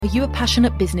Are you a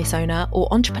passionate business owner or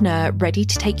entrepreneur ready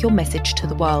to take your message to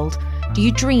the world? Do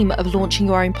you dream of launching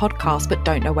your own podcast but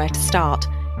don't know where to start?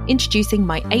 Introducing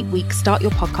my 8-week Start Your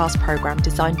Podcast program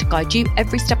designed to guide you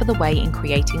every step of the way in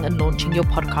creating and launching your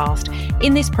podcast.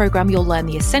 In this program, you'll learn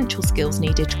the essential skills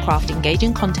needed to craft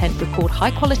engaging content, record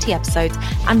high-quality episodes,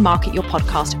 and market your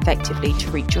podcast effectively to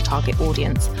reach your target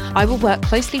audience. I will work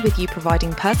closely with you,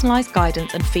 providing personalized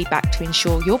guidance and feedback to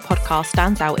ensure your podcast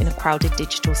stands out in a crowded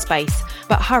digital space.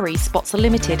 But hurry, spots are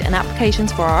limited and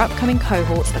applications for our upcoming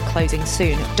cohorts are closing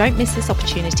soon. Don't miss this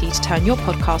opportunity to turn your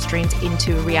podcast dreams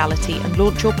into a reality and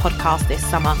launch your podcast this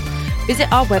summer. Visit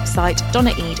our website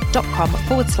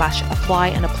donnaeade.com/apply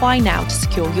and apply now to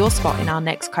secure your spot in our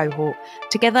next cohort.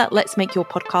 Together, let's make your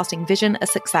podcasting vision a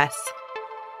success.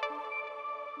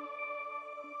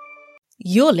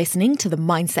 You're listening to the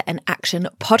Mindset and Action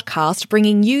podcast,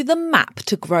 bringing you the map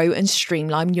to grow and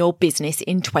streamline your business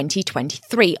in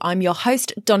 2023. I'm your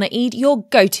host, Donna Eade, your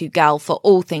go-to gal for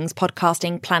all things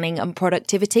podcasting, planning and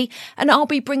productivity. And I'll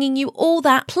be bringing you all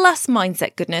that plus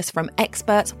mindset goodness from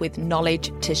experts with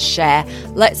knowledge to share.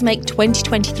 Let's make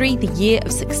 2023 the year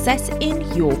of success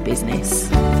in your business.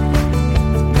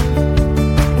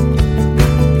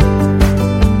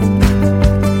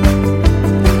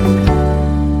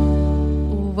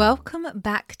 Welcome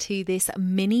back to this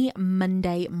mini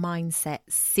Monday Mindset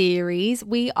series.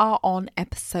 We are on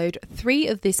episode 3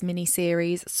 of this mini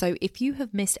series. So if you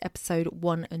have missed episode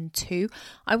 1 and 2,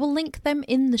 I will link them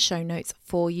in the show notes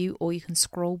for you, or you can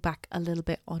scroll back a little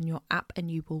bit on your app and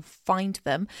you will find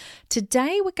them.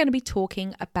 Today, we're going to be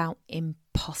talking about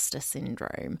imposter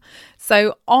syndrome.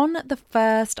 So on the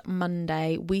first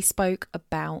Monday, we spoke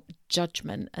about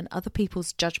judgment and other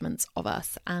people's judgments of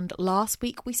us. And last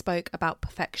week we spoke about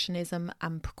perfectionism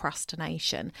and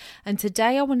procrastination. And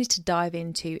today I wanted to dive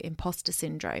into imposter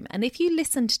syndrome. And if you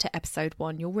listened to episode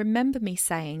 1, you'll remember me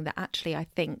saying that actually I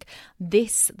think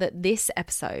this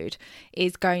episode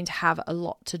is going to have a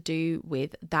lot to do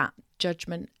with that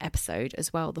judgment episode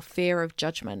as well, the fear of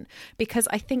judgment, because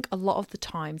I think a lot of the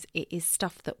times it is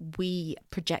stuff that we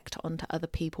project onto other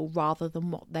people rather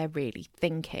than what they're really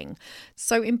thinking.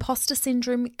 So imposter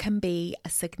syndrome can be a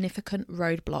significant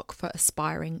roadblock for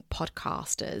aspiring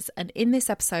podcasters. And in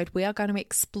this episode, we are going to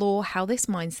explore how this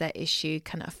mindset issue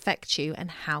can affect you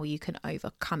and how you can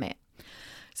overcome it.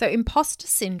 So imposter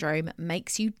syndrome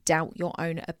makes you doubt your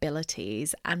own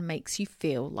abilities and makes you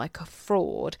feel like a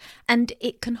fraud, and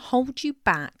it can hold you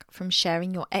back from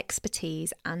sharing your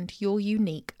expertise and your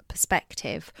unique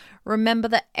perspective. Remember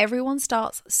that everyone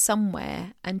starts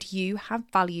somewhere and you have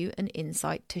value and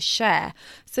insight to share.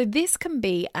 So this can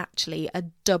be actually a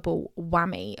double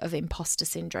whammy of imposter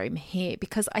syndrome here,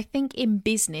 because I think in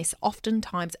business,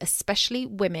 oftentimes, especially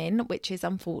women, which is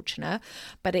unfortunate,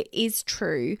 but it is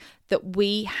true, that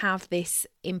we have this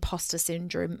imposter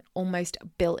syndrome almost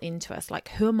built into us. Like,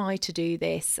 who am I to do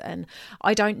this? And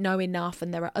I don't know enough.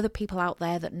 And there are other people out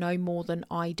there that know more than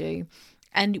I do.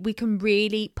 And we can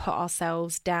really put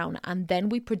ourselves down, and then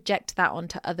we project that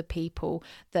onto other people,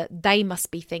 that they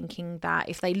must be thinking that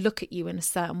if they look at you in a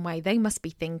certain way, they must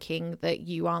be thinking that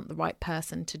you aren't the right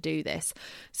person to do this.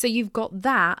 So you've got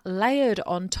that layered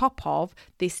on top of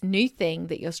this new thing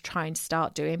that you're trying to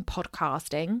start doing,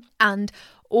 podcasting, and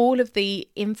all of the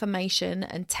information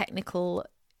and technical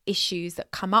issues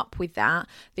that come up with that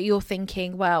you're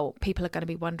thinking, well, people are going to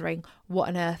be wondering, what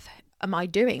on earth am I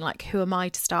doing? Like, who am I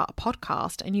to start a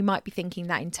podcast? And you might be thinking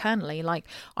that internally, like,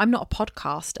 I'm not a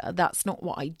podcaster. That's not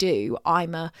what I do.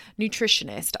 I'm a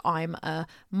nutritionist. I'm a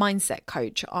mindset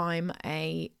coach. I'm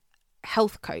a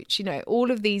health coach, all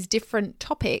of these different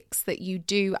topics that you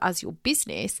do as your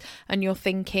business. And you're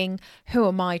thinking, who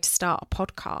am I to start a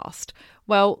podcast?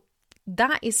 Well,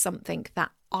 that is something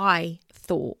that I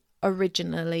thought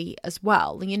originally as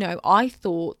well. I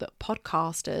thought that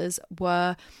podcasters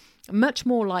were much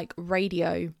more like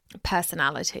radio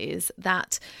personalities,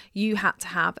 that you had to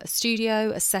have a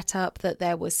studio, a setup, that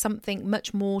there was something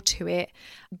much more to it,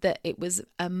 that it was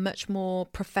a much more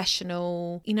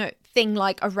professional, thing,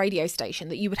 like a radio station,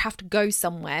 that you would have to go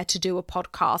somewhere to do a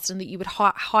podcast, and that you would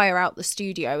hire out the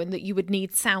studio, and that you would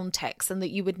need sound techs, and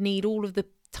that you would need all of the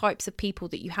types of people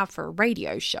that you have for a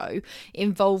radio show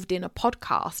involved in a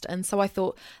podcast. And so I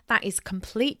thought, that is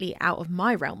completely out of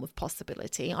my realm of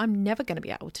possibility. I'm never going to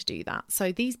be able to do that.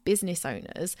 So these business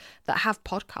owners that have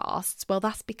podcasts, well,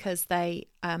 that's because they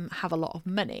have a lot of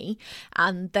money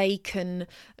and they can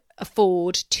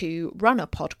afford to run a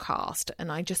podcast.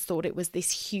 And I just thought it was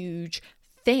this huge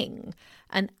thing.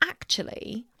 And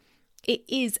actually, it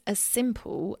is as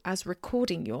simple as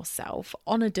recording yourself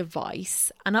on a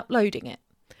device and uploading it.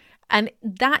 And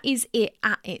that is it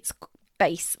at its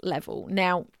base level.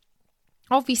 Now,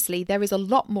 obviously, there is a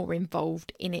lot more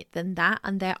involved in it than that,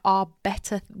 and there are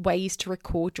better ways to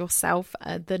record yourself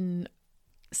than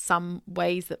some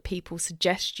ways that people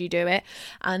suggest you do it,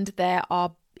 and there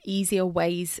are easier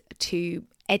ways to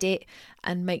edit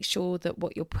and make sure that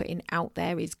what you're putting out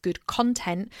there is good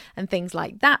content and things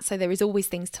like that. So there is always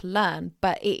things to learn,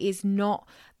 but it is not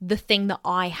the thing that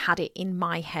I had it in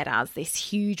my head as, this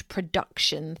huge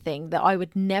production thing that I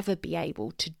would never be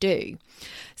able to do.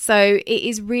 So it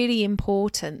is really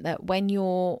important that when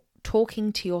you're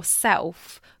talking to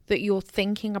yourself, that you're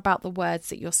thinking about the words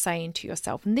that you're saying to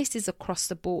yourself. And this is across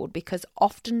the board, because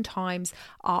oftentimes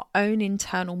our own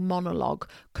internal monologue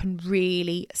can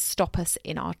really stop us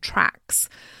in our tracks.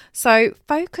 So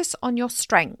focus on your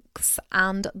strengths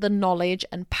and the knowledge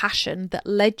and passion that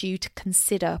led you to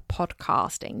consider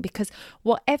podcasting, because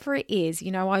whatever it is,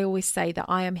 you know, I always say that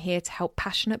I am here to help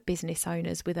passionate business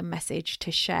owners with a message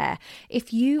to share.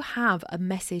 If you have a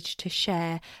message to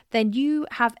share, then you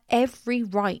have every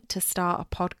right to start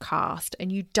a podcast,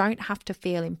 and you don't have to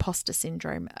feel imposter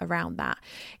syndrome around that.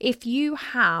 If you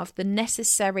have the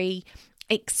necessary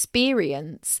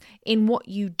experience in what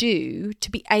you do to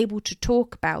be able to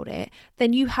talk about it,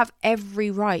 then you have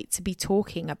every right to be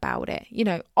talking about it. You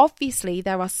know, obviously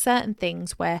there are certain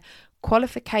things where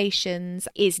qualifications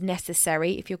is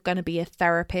necessary. If you're going to be a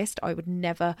therapist, I would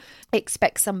never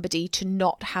expect somebody to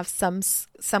not have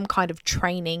some kind of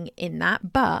training in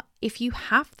that. But if you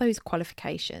have those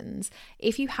qualifications,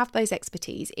 if you have those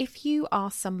expertise, if you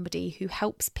are somebody who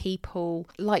helps people,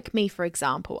 like me, for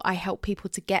example, I help people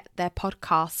to get their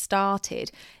podcast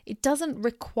started, it doesn't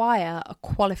require a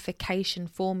qualification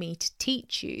for me to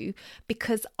teach you,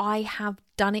 because I have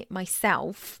done it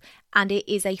myself, and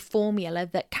it is a formula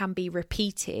that can be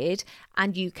repeated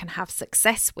and you can have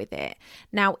success with it.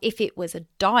 Now, if it was a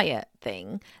diet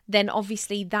thing, then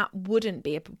obviously that wouldn't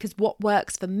be, because what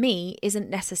works for me isn't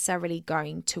necessarily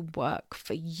going to work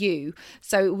for you.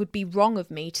 So it would be wrong of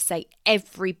me to say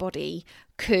everybody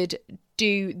could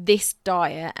do this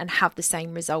diet and have the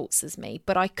same results as me.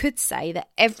 But I could say that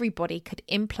everybody could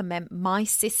implement my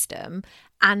system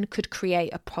and could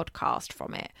create a podcast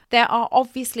from it. There are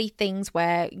obviously things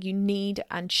where you need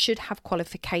and should have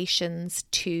qualifications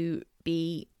to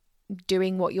be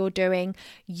doing what you're doing.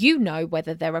 You know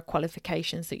whether there are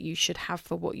qualifications that you should have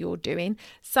for what you're doing.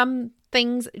 Some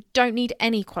things don't need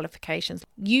any qualifications.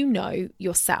 You know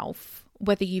yourself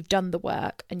whether you've done the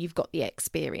work and you've got the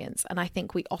experience. And I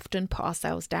think we often put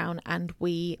ourselves down and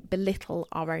we belittle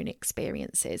our own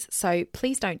experiences. So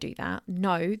please don't do that.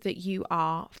 Know that you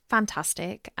are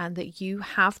fantastic and that you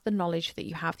have the knowledge that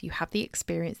you have the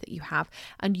experience that you have,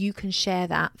 and you can share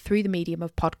that through the medium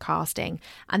of podcasting.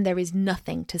 And there is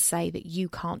nothing to say that you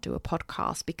can't do a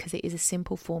podcast, because it is a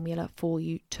simple formula for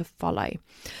you to follow.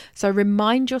 So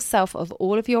remind yourself of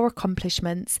all of your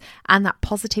accomplishments and that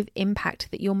positive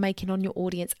impact that you're making on your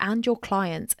audience and your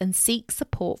clients, and seek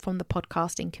support from the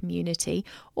podcasting community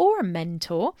or a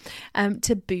mentor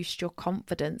to boost your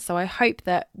confidence. So I hope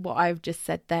that what I've just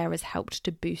said there has helped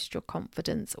to boost your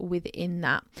confidence within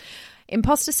that.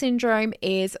 Imposter syndrome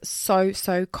is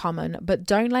so common, but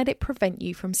don't let it prevent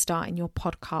you from starting your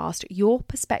podcast. Your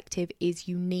perspective is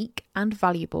unique and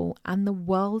valuable, and the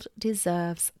world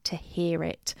deserves to hear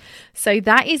it. So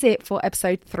that is it for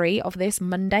episode 3 of this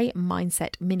Monday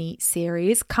Mindset mini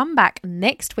series. Come back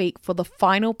next week for the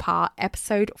final part,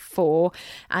 episode 4,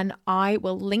 and I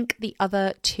will link the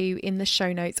other 2 in the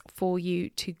show notes for you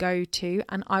to go to,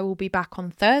 and I will be back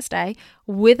on Thursday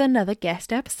with another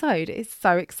guest episode. It's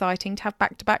so exciting to have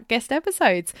back-to-back guest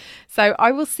episodes. So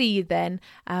I will see you then.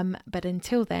 But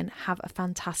until then, have a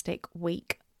fantastic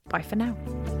week. Bye for now.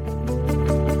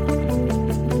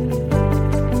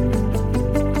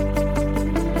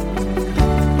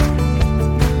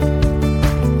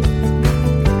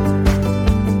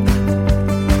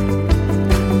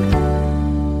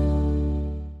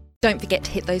 Don't forget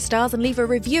to hit those stars and leave a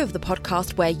review of the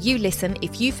podcast where you listen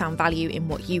if you found value in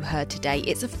what you heard today.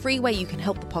 It's a free way you can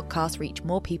help the podcast reach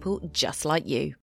more people just like you.